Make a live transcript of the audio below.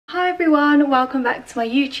Hi everyone, welcome back to my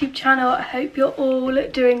YouTube channel. I hope you're all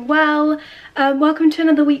doing well. Welcome to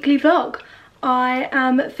another weekly vlog. I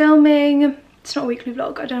am filming, it's not a weekly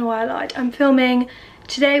vlog, I don't know why I lied. I'm filming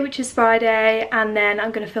today, which is Friday, and then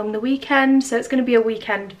I'm going to film the weekend, so it's going to be a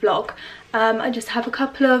weekend vlog. I just have a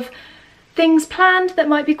couple of things planned that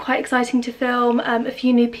might be quite exciting to film, a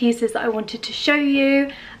few new pieces that I wanted to show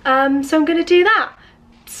you, so I'm going to do that.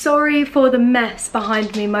 Sorry for the mess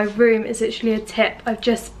behind me, my room is literally a tip. I've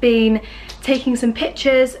just been taking some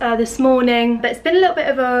pictures this morning, but it's been a little bit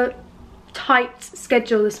of a tight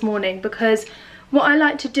schedule this morning because what I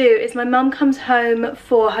like to do is my mum comes home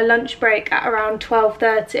for her lunch break at around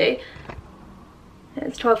 12:30.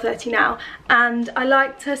 It's 12:30 now, and I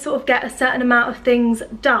like to sort of get a certain amount of things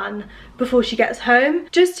done before she gets home,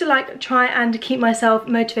 just to like try and keep myself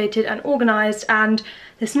motivated and organised. And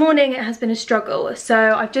this morning it has been a struggle,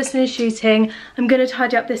 so I've just finished shooting. I'm going to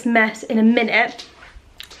tidy up this mess in a minute,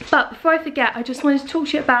 but before I forget, I just wanted to talk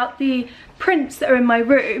to you about the prints that are in my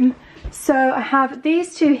room. So I have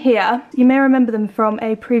these two here. You may remember them from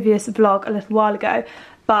a previous vlog a little while ago,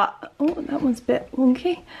 but oh, that one's a bit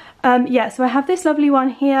wonky. Yeah, so I have this lovely one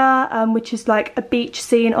here, which is like a beach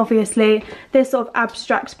scene, obviously. This sort of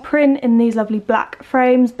abstract print in these lovely black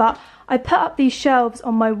frames, but I put up these shelves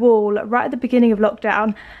on my wall right at the beginning of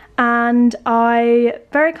lockdown, and I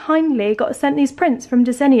very kindly got sent these prints from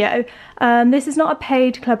DESENIO. This is not a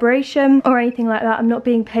paid collaboration or anything like that. I'm not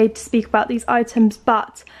being paid to speak about these items,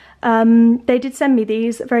 but they did send me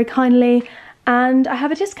these very kindly. And I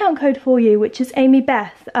have a discount code for you, which is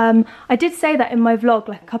Amy-Beth. I did say that in my vlog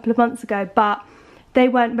like a couple of months ago, but they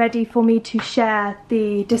weren't ready for me to share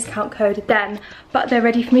the discount code then, but they're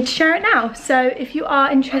ready for me to share it now. So if you are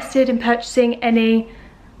interested in purchasing any,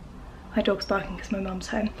 my dog's barking because my mum's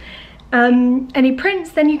home, any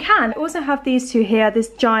prints, then you can. I also have these two here, this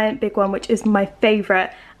giant big one, which is my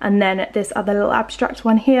favourite, and then this other little abstract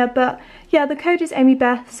one here. But yeah, the code is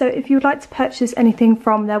Amy-Beth, so if you would like to purchase anything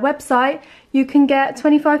from their website, you can get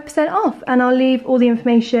 25% off, and I'll leave all the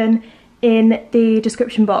information in the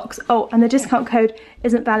description box. Oh, and the discount code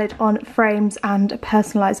isn't valid on frames and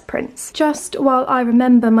personalised prints. Just while I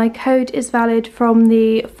remember, my code is valid from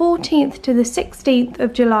the 14th to the 16th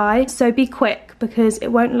of July, so be quick because it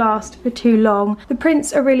won't last for too long. The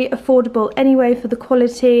prints are really affordable anyway for the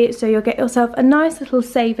quality, so you'll get yourself a nice little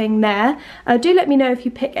saving there. Do let me know if you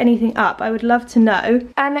pick anything up, I would love to know.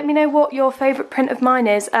 And let me know what your favourite print of mine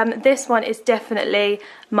is. This one is definitely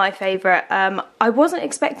my favourite. I wasn't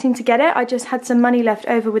expecting to get it, I just had some money left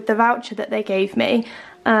over with the voucher that they gave me,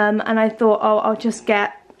 and I thought, oh, I'll just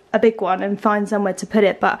get a big one and find somewhere to put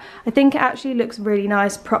it. But I think it actually looks really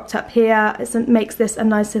nice propped up here. It makes this a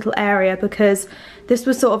nice little area, because this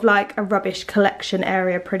was sort of like a rubbish collection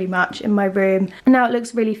area pretty much in my room, and now it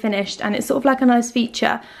looks really finished and it's sort of like a nice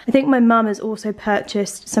feature. I think my mum has also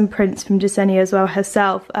purchased some prints from DESENIO as well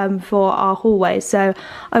herself for our hallway, so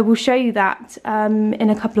I will show you that in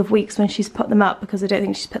a couple of weeks when she's put them up, because I don't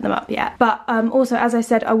think she's put them up yet. But also, as I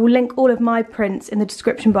said, I will link all of my prints in the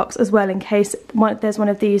description box as well, in case there's one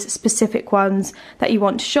of these specific ones that you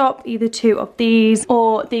want to shop, either two of these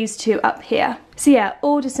or these two up here. So yeah,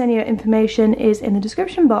 all DESENIO information is in the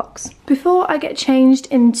description box. Before I get changed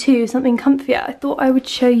into something comfier, I thought I would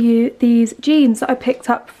show you these jeans that I picked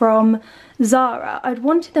up from Zara. I'd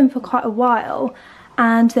wanted them for quite a while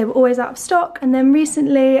and they were always out of stock, and then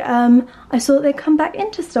recently I saw that they'd come back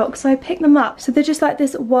into stock, so I picked them up. So they're just like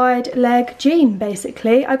this wide leg jean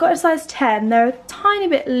basically. I got a size 10, they're a tiny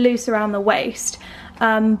bit loose around the waist.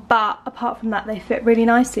 But apart from that, they fit really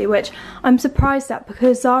nicely, which I'm surprised at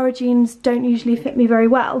because Zara jeans don't usually fit me very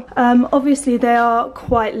well. Obviously they are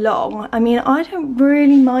quite long. I mean, I don't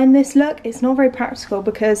really mind this look. It's not very practical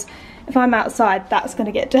because if I'm outside, that's going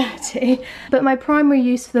to get dirty. But my primary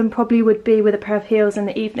use for them probably would be with a pair of heels in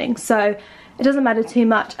the evening, so it doesn't matter too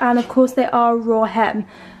much. And of course they are raw hem,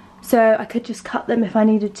 so I could just cut them if I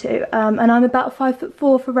needed to. And I'm about 5'4"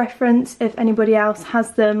 for reference, if anybody else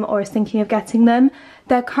has them or is thinking of getting them.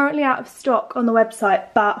 They're currently out of stock on the website,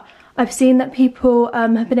 but I've seen that people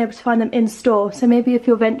have been able to find them in store, so maybe if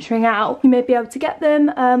you're venturing out, you may be able to get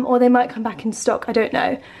them, or they might come back in stock, I don't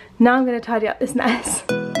know. Now I'm going to tidy up this mess.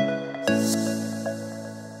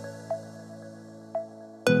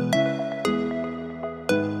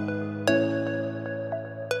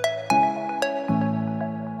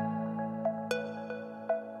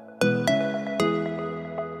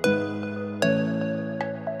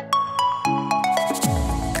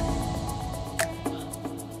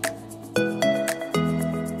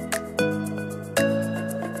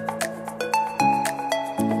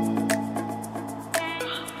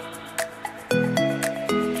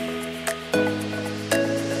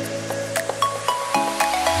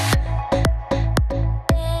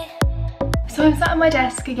 So I'm sat at my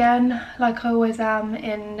desk again, like I always am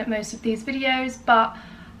in most of these videos, but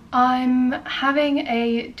I'm having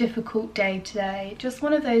a difficult day today. Just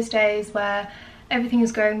one of those days where everything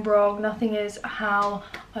is going wrong, nothing is how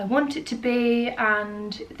I want it to be,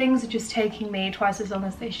 and things are just taking me twice as long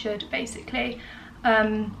as they should, basically.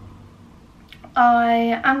 I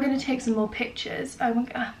am going to take some more pictures. I'm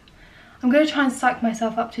going to try and psych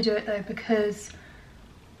myself up to do it though, because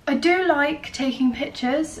I do like taking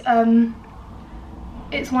pictures.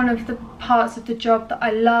 It's one of the parts of the job that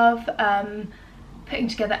I love, putting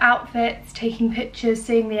together outfits, taking pictures,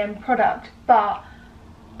 seeing the end product, but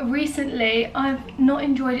recently I've not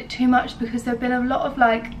enjoyed it too much because there have been a lot of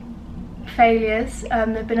like failures. There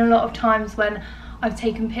have been a lot of times when I've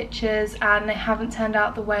taken pictures and they haven't turned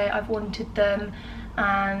out the way I've wanted them,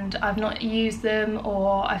 and I've not used them,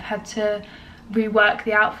 or I've had to rework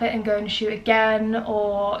the outfit and go and shoot again,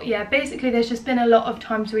 or yeah, basically there's just been a lot of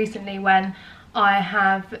times recently when I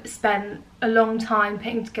have spent a long time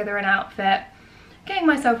putting together an outfit, getting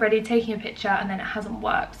myself ready, taking a picture, and then it hasn't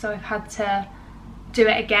worked, so I've had to do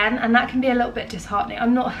it again, and that can be a little bit disheartening. I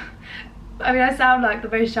mean, I sound like the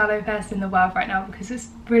most shallow person in the world right now because it's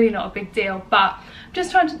really not a big deal, but I'm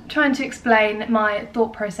just trying to explain my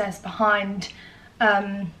thought process behind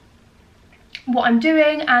what I'm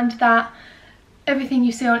doing, and that everything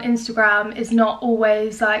you see on Instagram is not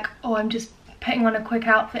always like, oh, I'm just putting on a quick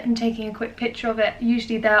outfit and taking a quick picture of it.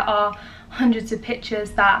 Usually there are hundreds of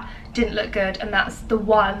pictures that didn't look good, and that's the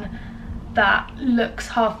one that looks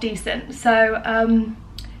half decent. So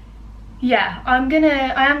yeah, I am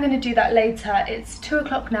gonna do that later. It's 2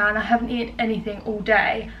 o'clock now and I haven't eaten anything all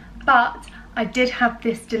day, but I did have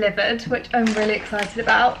this delivered, which I'm really excited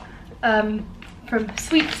about, from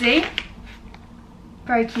Sweetsy.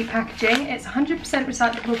 Very cute packaging. It's 100%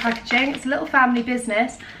 recyclable packaging. It's a little family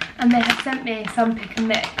business, and they have sent me some pick and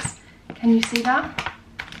mix. Can you see that?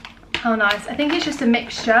 How nice. I think it's just a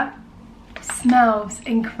mixture. It smells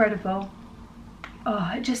incredible.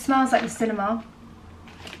 Oh, it just smells like the cinema.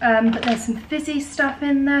 But there's some fizzy stuff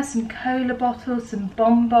in there, some cola bottles, some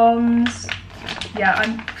bonbons. Yeah,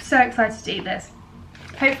 I'm so excited to eat this.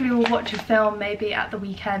 Hopefully we'll watch a film maybe at the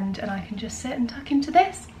weekend and I can just sit and tuck into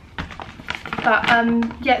this. But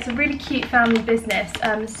yeah, it's a really cute family business,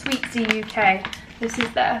 Sweetsy UK. This is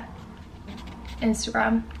their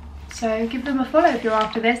Instagram, so give them a follow if you're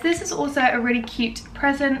after this. This is also a really cute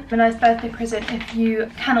present, a nice birthday present if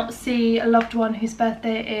you cannot see a loved one whose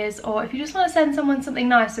birthday it is, or if you just want to send someone something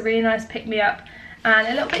nice, a really nice pick-me-up and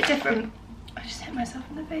a little bit different. I just hit myself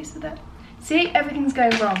in the face with it. See, everything's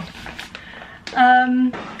going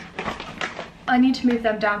wrong. I need to move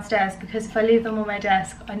them downstairs because if I leave them on my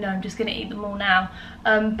desk, I know I'm just going to eat them all now.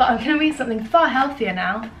 But I'm going to eat something far healthier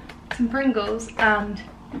now. Some Pringles and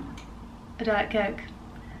a Diet Coke.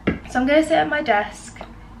 So I'm going to sit at my desk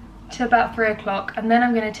till about 3 o'clock, and then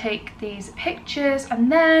I'm going to take these pictures, and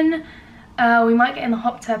then we might get in the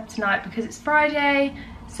hot tub tonight because it's Friday,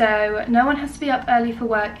 so no one has to be up early for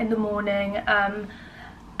work in the morning.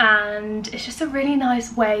 And it's just a really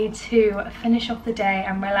nice way to finish off the day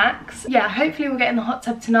and relax. Yeah, hopefully we'll get in the hot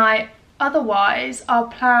tub tonight. Otherwise, our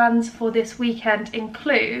plans for this weekend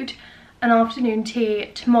include an afternoon tea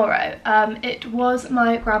tomorrow. It was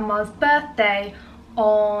my grandma's birthday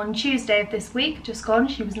on Tuesday of this week, just gone.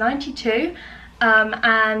 She was 92,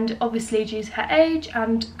 and obviously due to her age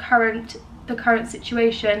and the current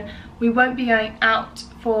situation, we won't be going out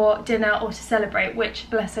for dinner or to celebrate, which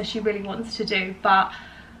bless her, she really wants to do, but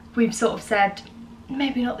we've sort of said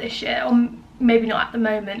maybe not this year, or maybe not at the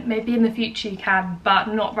moment, maybe in the future you can,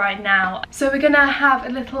 but not right now. So we're gonna have a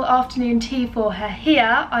little afternoon tea for her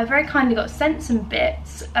here. I very kindly got sent some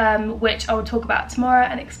bits, which I will talk about tomorrow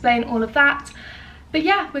and explain all of that. But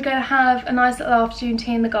yeah, we're gonna have a nice little afternoon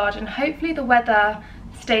tea in the garden. Hopefully the weather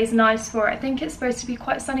stays nice for it. I think it's supposed to be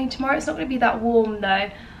quite sunny tomorrow. It's not gonna be that warm though.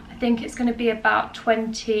 I think it's gonna be about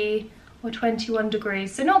 20 or 21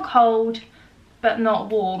 degrees, so not cold, but not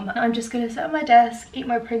warm. I'm just gonna sit at my desk, eat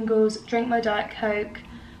my Pringles, drink my Diet Coke,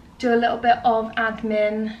 do a little bit of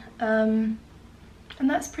admin, and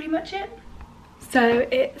that's pretty much it. So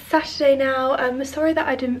it's Saturday now. I'm sorry that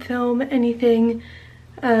I didn't film anything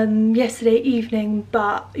yesterday evening,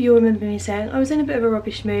 but you'll remember me saying I was in a bit of a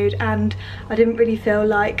rubbish mood and I didn't really feel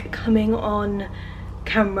like coming on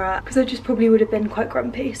camera because I just probably would have been quite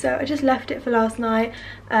grumpy, so I just left it for last night.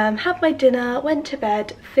 Had my dinner, went to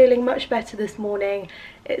bed, feeling much better this morning.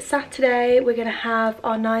 It's Saturday, we're gonna have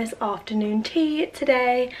our nice afternoon tea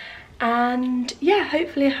today, and yeah,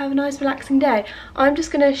 hopefully have a nice relaxing day. I'm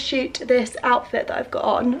just gonna shoot this outfit that I've got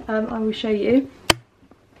on. I will show you.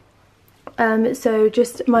 So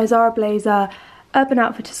just my Zara blazer, Urban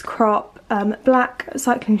Outfitters crop, black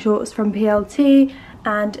cycling shorts from PLT,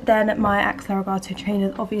 and then my Axel Arigato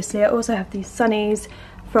trainers, obviously. I also have these sunnies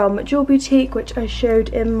from Jewel Boutique, which I showed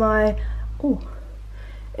in my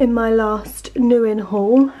last new in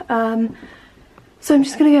haul. So I'm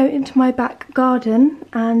just going to go into my back garden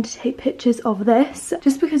and take pictures of this,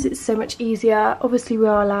 just because it's so much easier. Obviously we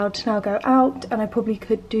are allowed to now go out, and I probably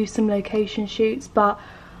could do some location shoots, but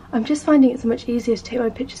I'm just finding it so much easier to take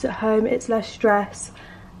my pictures at home. It's less stress,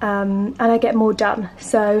 and I get more done.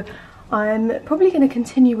 So I'm probably going to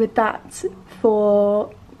continue with that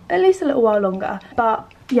for at least a little while longer.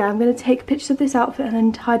 But yeah, I'm going to take pictures of this outfit and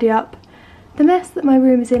then tidy up the mess that my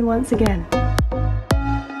room is in once again.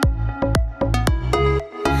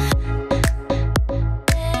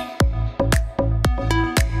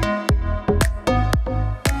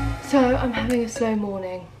 So I'm having a slow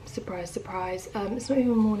morning, surprise, surprise. It's not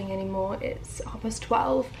even morning anymore, it's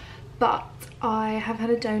 12:30, but I have had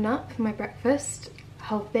a donut for my breakfast,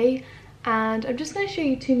 healthy, and I'm just going to show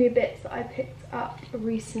you two new bits that I picked up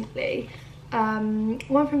recently. One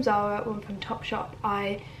from Zara, one from Topshop.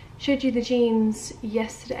 I showed you the jeans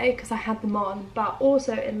yesterday because I had them on, but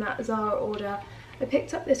also in that Zara order I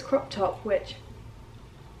picked up this crop top, which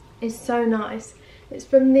is so nice. It's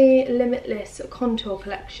from the Limitless Contour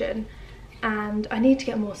collection, and I need to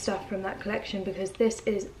get more stuff from that collection because this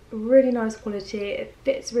is really nice quality. It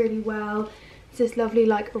fits really well. It's this lovely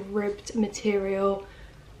like ribbed material.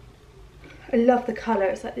 I love the colour.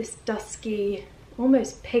 It's like this dusky,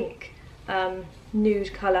 almost pink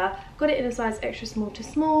nude colour. Got it in a size extra small to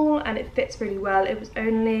small, and it fits really well. It was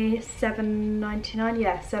only £7.99.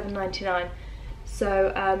 Yeah, £7.99.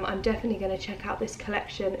 So I'm definitely going to check out this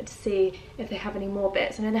collection to see if they have any more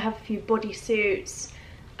bits. I know they have a few bodysuits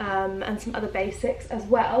and some other basics as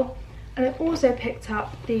well. And I also picked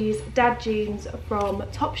up these dad jeans from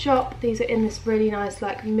Topshop. These are in this really nice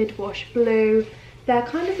like mid-wash blue. They're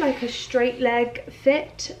kind of like a straight leg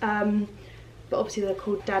fit, but obviously they're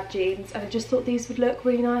called dad jeans, and I just thought these would look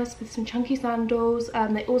really nice with some chunky sandals.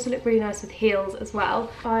 They also look really nice with heels as well.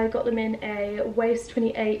 I got them in a waist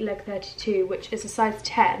 28, leg 32, which is a size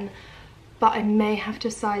 10, but I may have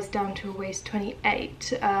to size down to a waist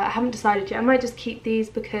 28. I haven't decided yet. I might just keep these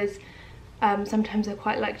because sometimes I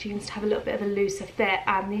quite like jeans to have a little bit of a looser fit,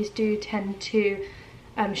 and these do tend to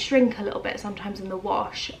shrink a little bit sometimes in the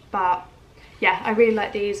wash. But yeah, I really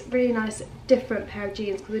like these. Really nice different pair of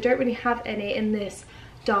jeans because I don't really have any in this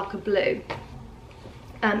darker blue.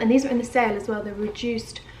 And these are in the sale as well. They're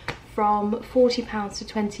reduced from £40 to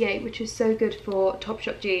 28, which is so good for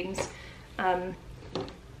Topshop jeans.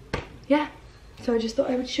 Yeah, so I just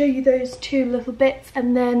thought I would show you those two little bits,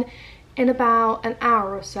 and then in about an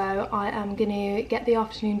hour or so I am going to get the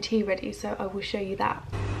afternoon tea ready, so I will show you that.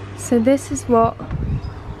 So this is what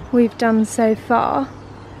we've done so far.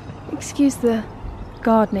 Excuse the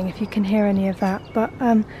gardening if you can hear any of that, but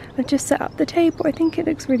I've just set up the table. I think it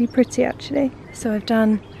looks really pretty actually. So I've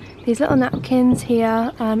done these little napkins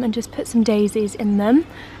here and just put some daisies in them,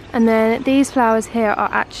 and then these flowers here are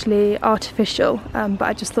actually artificial, but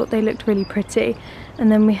I just thought they looked really pretty. And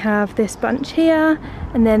then we have this bunch here,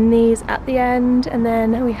 and then these at the end, and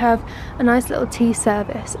then we have a nice little tea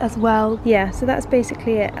service as well. Yeah, so that's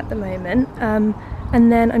basically it at the moment. And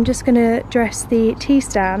then I'm just gonna dress the tea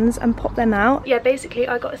stands and pop them out. Yeah, basically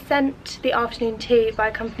I got sent the afternoon tea by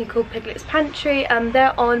a company called Piglet's Pantry, and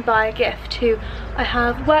they're on Buy a Gift, who I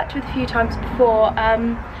have worked with a few times before,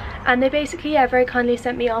 and they basically, yeah, very kindly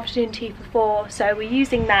sent me afternoon tea for 4, so we're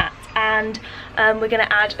using that, and we're gonna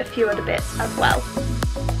add a few other bits as well.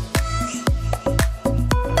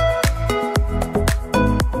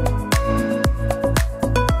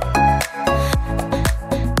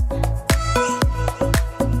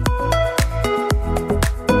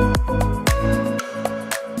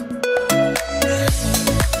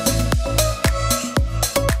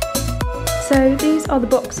 So these are the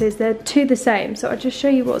boxes, they're two the same, so I'll just show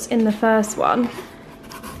you what's in the first one.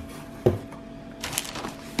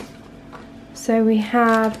 So we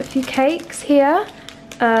have a few cakes here.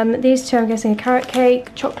 These two I'm guessing a carrot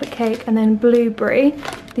cake, chocolate cake, and then blueberry.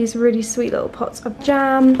 These really sweet little pots of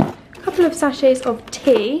jam, a couple of sachets of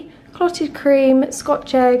tea, clotted cream,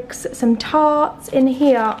 scotch eggs, some tarts. In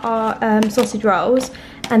here are sausage rolls,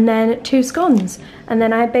 and then 2 scones. And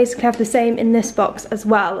then I basically have the same in this box as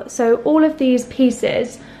well. So all of these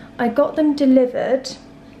pieces, I got them delivered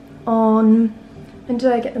on, when did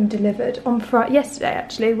I get them delivered? On Friday, yesterday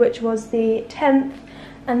actually, which was the 10th,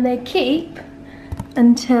 and they keep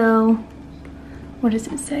until, what does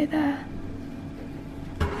it say there?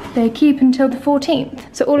 They keep until the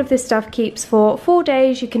 14th. So all of this stuff keeps for 4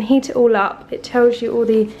 days. You can heat it all up. It tells you all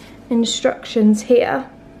the instructions here.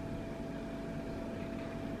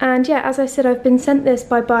 And yeah, as I said, I've been sent this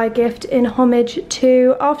by Buy a Gift in homage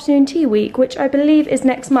to Afternoon Tea Week, which I believe is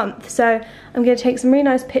next month. So I'm going to take some really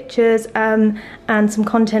nice pictures and some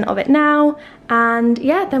content of it now. And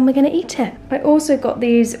yeah, then we're going to eat it. I also got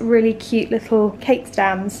these really cute little cake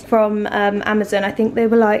stands from Amazon. I think they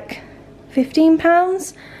were like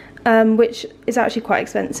 £15, which is actually quite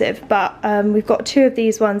expensive. But we've got 2 of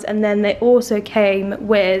these ones, and then they also came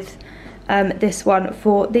with this one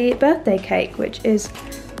for the birthday cake, which is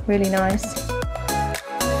really nice.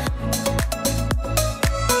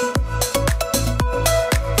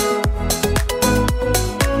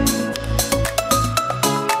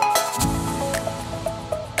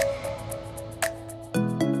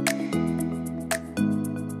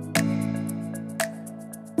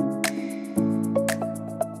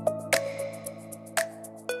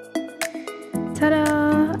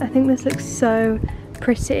 Ta-da! I think this looks so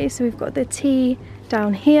pretty. So we've got the tea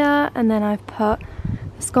down here, and then I've put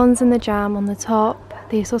the scones and the jam on the top,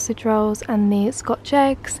 the sausage rolls and the scotch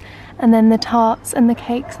eggs, and then the tarts and the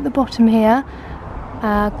cakes at the bottom here,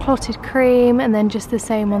 clotted cream, and then just the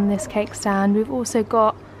same on this cake stand. We've also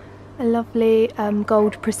got a lovely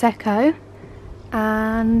gold prosecco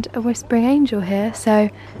and a whispering angel here, so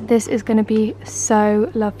this is going to be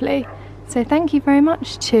so lovely. So thank you very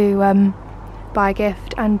much to Buy a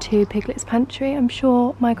Gift and to Piglet's Pantry. I'm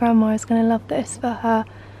sure my grandma is going to love this for her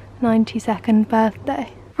 92nd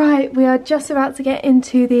birthday. Right, we are just about to get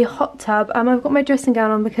into the hot tub. I've got my dressing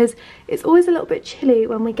gown on because it's always a little bit chilly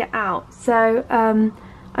when we get out, so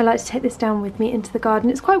I like to take this down with me into the garden.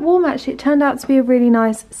 It's quite warm actually. It turned out to be a really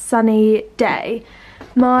nice sunny day.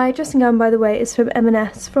 My dressing gown, by the way, is from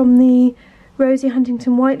M&S, from the Rosie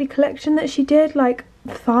Huntington Whiteley collection that she did like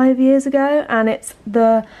 5 years ago, and it's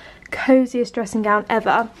the coziest dressing gown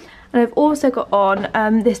ever. And I've also got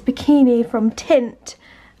on this bikini from Tint,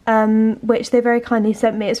 which they very kindly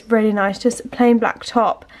sent me. It's really nice, just a plain black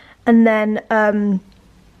top and then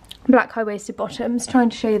black high-waisted bottoms, trying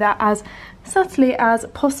to show you that as subtly as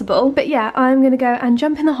possible. But yeah, I'm gonna go and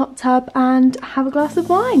jump in the hot tub and have a glass of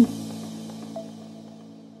wine.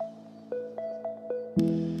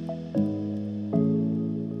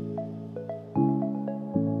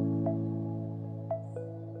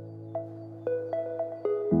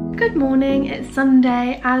 Good morning, it's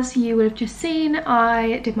Sunday. As you would have just seen,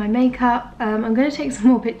 I did my makeup. I'm going to take some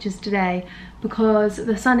more pictures today because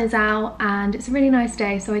the sun is out and it's a really nice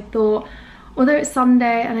day, so I thought, although it's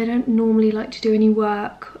Sunday and I don't normally like to do any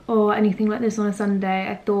work or anything like this on a Sunday,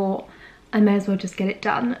 I thought I may as well just get it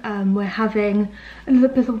done. We're having a little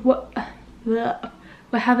bit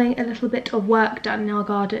of work done in our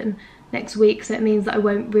garden next week, so it means that I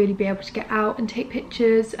won't really be able to get out and take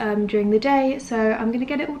pictures during the day, so I'm going to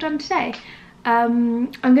get it all done today.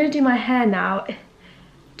 I'm going to do my hair now.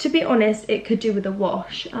 To be honest, it could do with a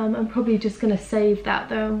wash. I'm probably just going to save that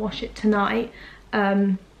though and wash it tonight,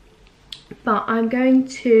 but I'm going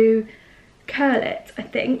to curl it, I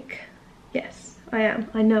think. Yes, I am.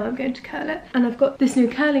 I know I'm going to curl it. And I've got this new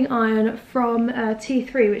curling iron from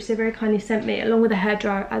T3, which they very kindly sent me, along with a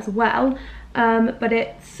hairdryer as well. But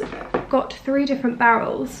it's got 3 different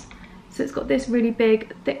barrels. So it's got this really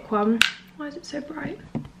big, thick one. Why is it so bright?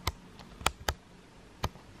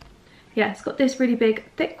 Yeah, it's got this really big,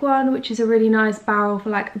 thick one, which is a really nice barrel for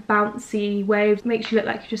like bouncy waves. Makes you look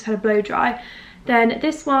like you just had a blow dry. Then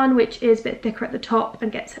this one, which is a bit thicker at the top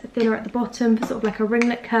and gets thinner at the bottom for sort of like a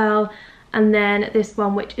ringlet curl. And then this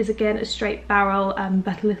one, which is again a straight barrel,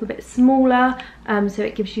 but a little bit smaller, so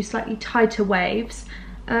it gives you slightly tighter waves.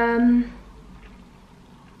 And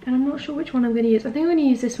I'm not sure which one I'm going to use. I think I'm going to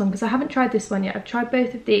use this one because I haven't tried this one yet. I've tried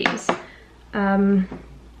both of these.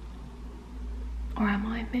 Or am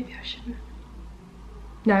I? Maybe I shouldn't.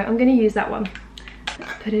 No, I'm going to use that one.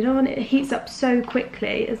 Let's put it on. It heats up so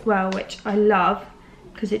quickly as well, which I love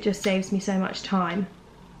because it just saves me so much time.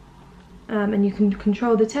 And you can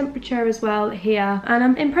control the temperature as well here. And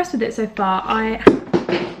I'm impressed with it so far.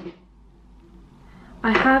 I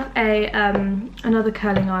have a another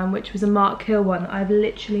curling iron, which was a Mark Hill one that I've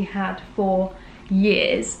literally had for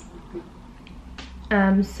years.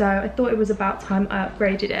 So I thought it was about time I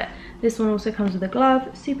upgraded it. This one also comes with a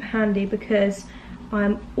glove, super handy because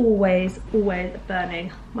I'm always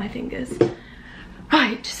burning my fingers.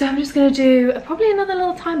 Right, so I'm just gonna do probably another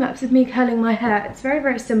little time lapse of me curling my hair. It's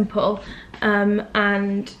very simple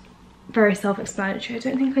and very self-explanatory. I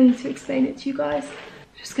don't think I need to explain it to you guys.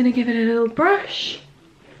 Just gonna give it a little brush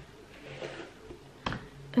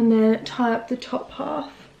and then tie up the top half.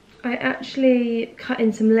 I actually cut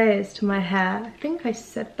in some layers to my hair. I think I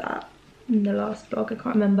said that in the last vlog, I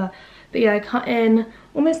can't remember. But yeah, I cut in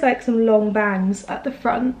almost like some long bangs at the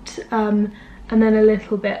front and and then a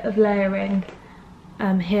little bit of layering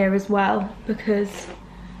here as well, because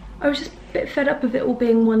I was just a bit fed up of it all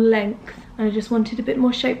being one length and I just wanted a bit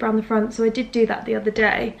more shape around the front. So I did do that the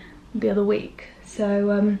other week.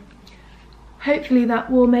 So hopefully that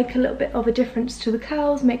will make a little bit of a difference to the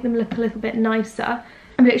curls, make them look a little bit nicer.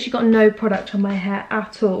 I've literally got no product on my hair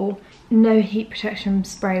at all, no heat protection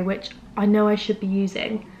spray, which I know I should be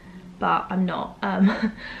using, but I'm not.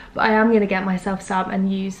 But I am going to get myself some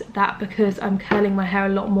and use that because I'm curling my hair a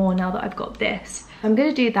lot more now that I've got this. I'm going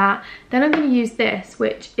to do that. Then I'm going to use this,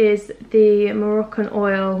 which is the Moroccan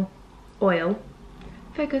Oil.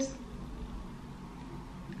 Focus.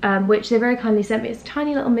 Which they very kindly sent me. It's a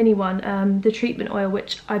tiny little mini one, the treatment oil,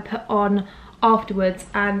 which I put on afterwards,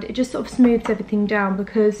 and it just sort of smooths everything down,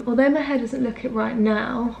 because although my hair doesn't look it right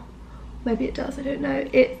now, maybe it does, I don't know,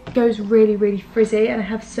 it goes really, really frizzy, and I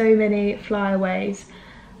have so many flyaways,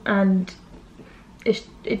 and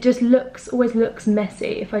it just always looks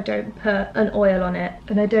messy if I don't put an oil on it.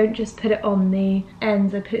 And I don't just put it on the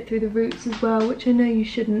ends, I put it through the roots as well, which I know you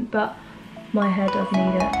shouldn't, but my hair does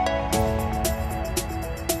need it.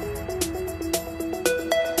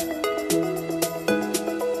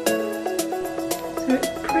 So it's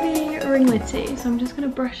pretty ringlety, so I'm just going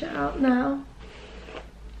to brush it out now.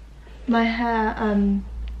 My hair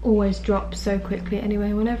always drops so quickly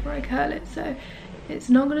anyway whenever I curl it, so it's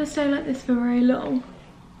not going to stay like this for very long.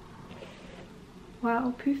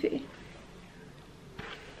 Wow, poofy.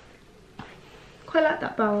 Quite like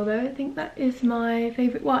that barrel though, I think that is my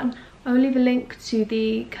favourite one. I will leave a link to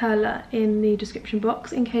the curler in the description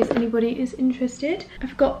box in case anybody is interested.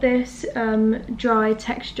 I've got this dry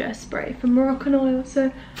texture spray from Moroccan Oil, so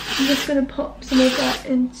I'm just going to pop some of that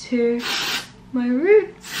into my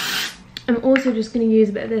roots. I'm also just going to use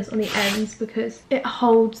a bit of this on the ends because it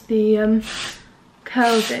holds the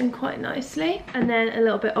curls in quite nicely. And then a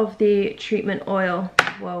little bit of the treatment oil.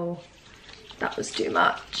 Whoa, that was too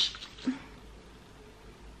much.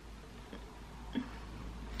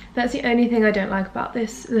 That's the only thing I don't like about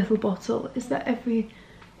this little bottle, is that every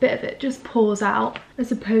bit of it just pours out,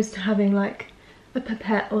 as opposed to having like a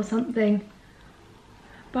pipette or something.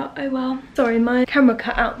 But oh well. Sorry, my camera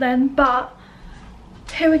cut out then, but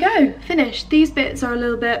here we go, finished. These bits are a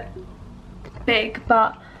little bit big,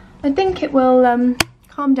 but I think it will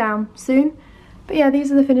calm down soon. But yeah,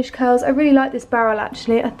 these are the finished curls. I really like this barrel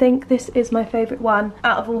actually. I think this is my favourite one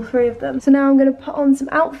out of all three of them. So now I'm going to put on some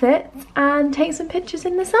outfits and take some pictures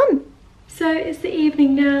in the sun. So it's the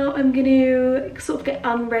evening now. I'm going to sort of get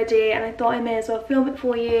unready, and I thought I may as well film it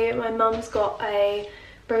for you. My mum's got a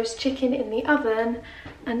roast chicken in the oven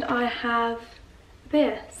and I have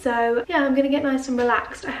beer. So yeah, I'm going to get nice and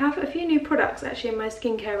relaxed. I have a few new products actually in my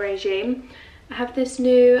skincare regime. I have this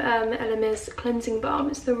new Elemis cleansing balm.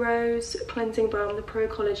 It's the Rose Cleansing Balm, the Pro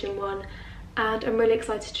Collagen one, and I'm really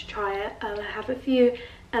excited to try it. I have a few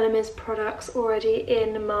Elemis products already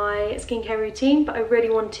in my skincare routine, but I really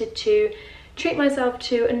wanted to treat myself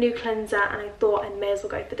to a new cleanser, and I thought I may as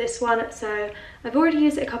well go for this one. So I've already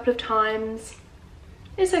used it a couple of times.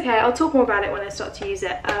 It's okay, I'll talk more about it when I start to use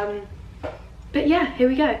it. But yeah, here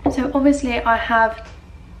we go. So obviously I have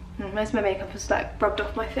most of my makeup is like rubbed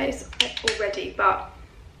off my face already, but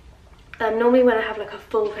normally when I have like a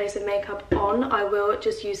full face of makeup on, I will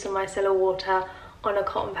just use some micellar water on a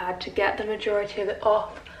cotton pad to get the majority of it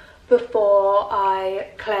off before I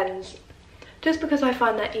cleanse, just because I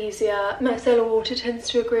find that easier. Micellar water tends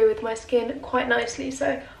to agree with my skin quite nicely,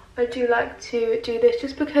 so I do like to do this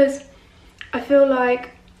just because I feel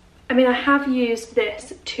like, I mean, I have used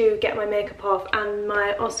this to get my makeup off, and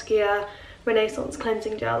my Oskia Renaissance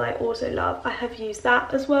cleansing gel I also love. I have used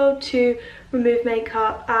that as well to remove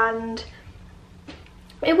makeup, and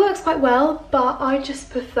it works quite well, but I just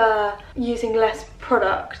prefer using less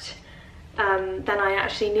product than I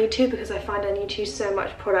actually need to, because I find I need to use so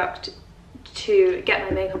much product to get my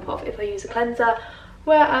makeup off if I use a cleanser,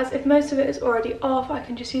 whereas if most of it is already off, I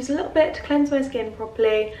can just use a little bit to cleanse my skin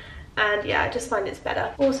properly. And yeah, I just find it's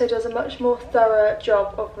better. Also does a much more thorough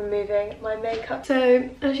job of removing my makeup. So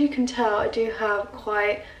as you can tell, I do have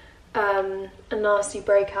quite a nasty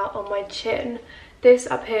breakout on my chin. This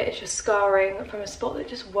up here is just scarring from a spot that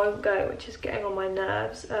just won't go, which is getting on my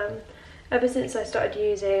nerves. Ever since I started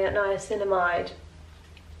using niacinamide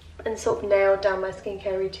and sort of nailed down my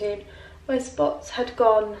skincare routine, my spots had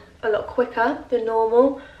gone a lot quicker than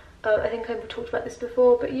normal. I think I've talked about this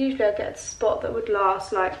before, but usually I get a spot that would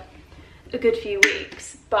last like a good few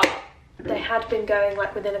weeks, but they had been going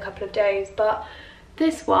like within a couple of days. But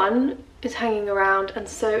this one is hanging around, and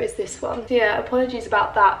so is this one. So yeah, apologies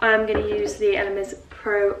about that. I'm going to use the Elemis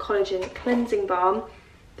Pro Collagen Cleansing Balm.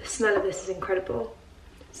 The smell of this is incredible.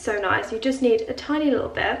 So nice. You just need a tiny little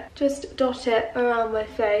bit. Just dot it around my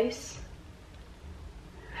face.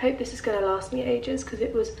 I hope this is going to last me ages because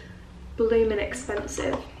it was blooming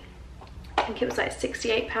expensive. I think it was like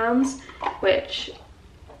 £68, which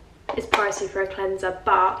is pricey for a cleanser,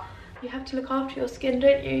 but you have to look after your skin,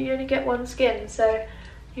 don't you? You only get one skin, so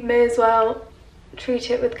you may as well treat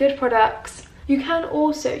it with good products. You can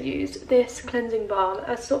also use this cleansing balm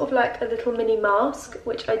as sort of like a little mini mask,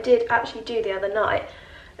 which I did actually do the other night.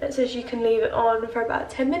 It says you can leave it on for about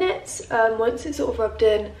 10 minutes once it's sort of rubbed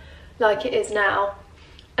in like it is now,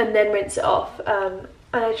 and then rinse it off. And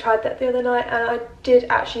I tried that the other night and I did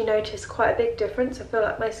actually notice quite a big difference. I feel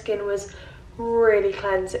like my skin was really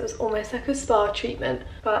cleansed. It was almost like a spa treatment,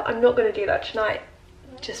 but I'm not going to do that tonight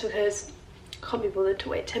just because I can't be bothered to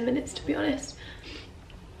wait 10 minutes, to be honest.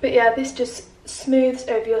 But yeah, this just smooths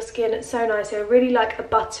over your skin. It's so nice. I really like a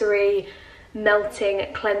buttery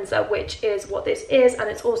melting cleanser, which is what this is, and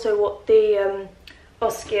it's also what the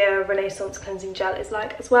Oskia Renaissance cleansing gel is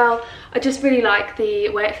like as well. I just really like the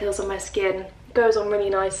way it feels on my skin. It goes on really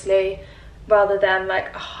nicely rather than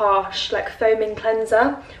like a harsh like foaming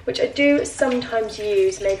cleanser, which I do sometimes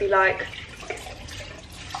use maybe like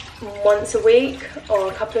once a week or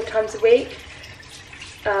a couple of times a week.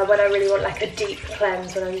 When I really want like a deep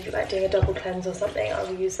cleanse, when I'm like doing a double cleanse or something, I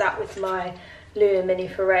will use that with my Luna Mini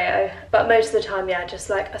Foreo. But most of the time, yeah, just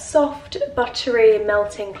like a soft, buttery,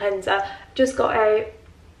 melting cleanser. Just got a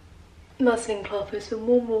muslin cloth with some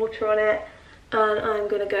warm water on it, and I'm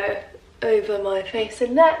gonna go over my face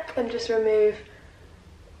and neck and just remove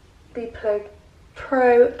the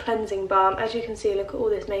Pro Cleansing Balm. As you can see, look at all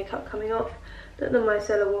this makeup coming off that the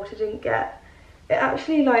micellar water didn't get. It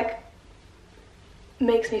actually like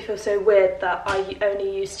makes me feel so weird that I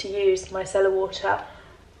only used to use micellar water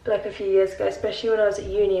like a few years ago, especially when I was at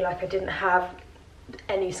uni. Like I didn't have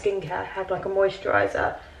any skincare. I had like a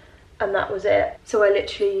moisturiser and that was it. So I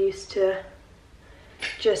literally used to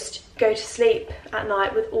just go to sleep at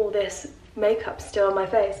night with all this makeup still on my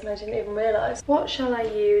face and I didn't even realise. What shall I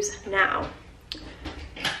use now?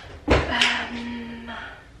 I'm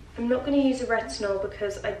not going to use a retinol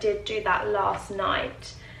because I did do that last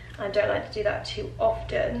night. I don't like to do that too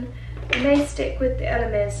often. I may stick with the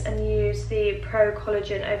Elemis and use the Pro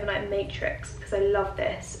Collagen Overnight Matrix because I love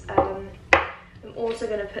this. I'm also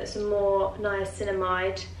going to put some more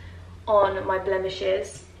niacinamide on my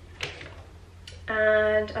blemishes,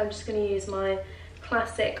 and I'm just going to use my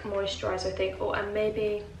classic moisturiser, I think. Oh, and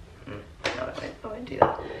maybe no, I won't do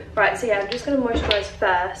that. Right, so yeah, I'm just going to moisturise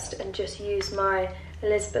first and just use my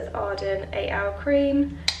Elizabeth Arden 8-hour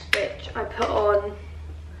cream, which I put on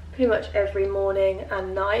pretty much every morning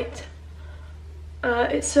and night.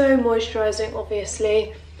 It's so moisturising,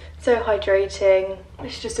 obviously, so hydrating.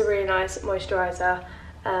 It's just a really nice moisturiser.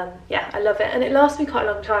 Yeah, I love it, and it lasts me quite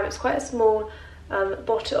a long time. It's quite a small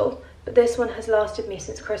bottle, but this one has lasted me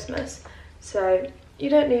since Christmas, so you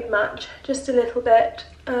don't need much, just a little bit,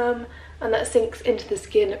 and that sinks into the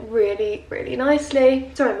skin really, really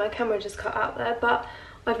nicely. Sorry, my camera just cut out there, but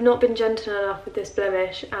I've not been gentle enough with this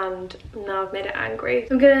blemish and now I've made it angry.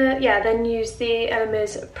 I'm gonna, yeah, then use the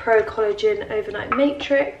Elemis Pro Collagen Overnight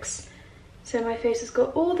Matrix. So my face has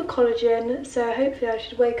got all the collagen, so hopefully I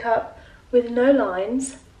should wake up with no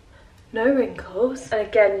lines, no wrinkles. And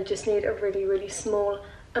again, you just need a really, really small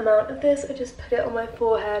amount of this. I just put it on my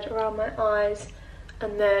forehead, around my eyes,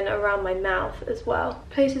 and then around my mouth as well.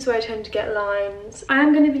 Places where I tend to get lines. I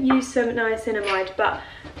am going to use some niacinamide, but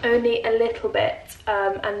only a little bit,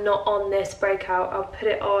 and not on this breakout. I'll put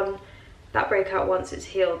it on that breakout once it's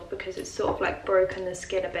healed because it's sort of like broken the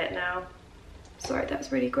skin a bit now. Sorry,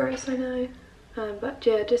 that's really gross, I know. But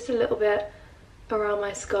yeah, just a little bit around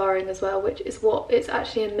my scarring as well, which is what it's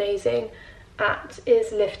actually amazing at,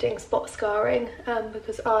 is lifting spot scarring,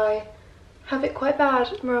 because I have it quite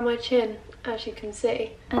bad around my chin, as you can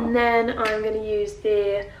see. And then I'm going to use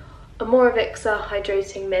the Amorivixa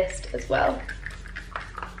Hydrating Mist as well.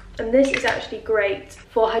 And this is actually great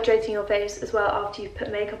for hydrating your face as well after you've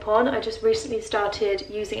put makeup on. I just recently started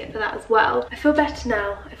using it for that as well. I feel better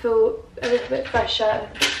now. I feel a little bit fresher and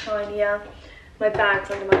a bit shinier. My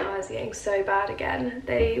bags under my eyes are getting so bad again.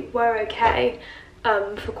 They were okay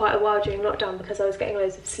for quite a while during lockdown because I was getting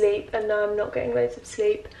loads of sleep, and now I'm not getting loads of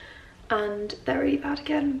sleep and they're really bad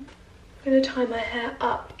again. I'm going to tie my hair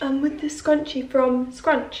up with this scrunchie from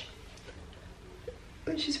Scrunch,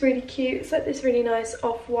 which is really cute. It's like this really nice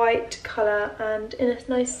off-white colour and in a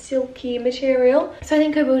nice silky material. So I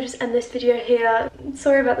think I will just end this video here.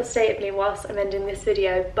 Sorry about the state of me whilst I'm ending this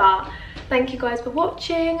video, but thank you guys for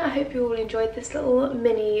watching. I hope you all enjoyed this little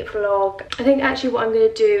mini vlog. I think actually what I'm going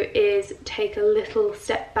to do is take a little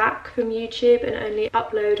step back from YouTube and only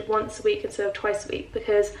upload once a week instead of twice a week,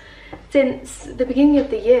 because since the beginning of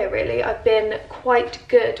the year really I've been quite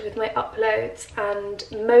good with my uploads, and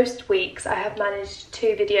most weeks I have managed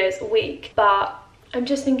 2 videos a week, but I'm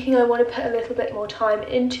just thinking I want to put a little bit more time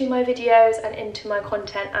into my videos and into my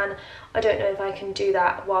content, and I don't know if I can do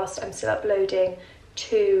that whilst I'm still uploading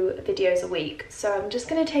 2 videos a week. So I'm just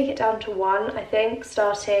going to take it down to 1, I think,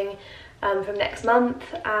 starting from next month,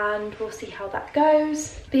 and we'll see how that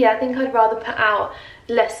goes. But yeah, I think I'd rather put out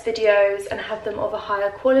less videos and have them of a higher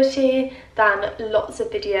quality than lots of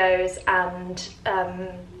videos and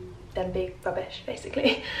then be rubbish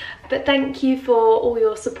basically. But thank you for all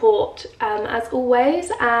your support as always,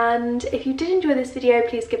 and if you did enjoy this video,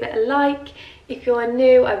 please give it a like. If you're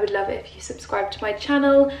new, I would love it if you subscribe to my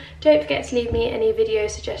channel. Don't forget to leave me any video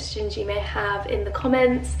suggestions you may have in the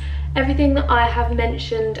comments. Everything that I have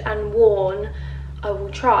mentioned and worn, I will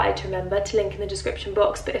try to remember to link in the description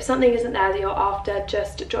box, but if something isn't there that you're after,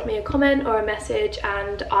 just drop me a comment or a message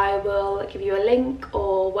and I will give you a link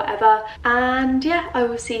or whatever. And yeah, I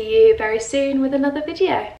will see you very soon with another video.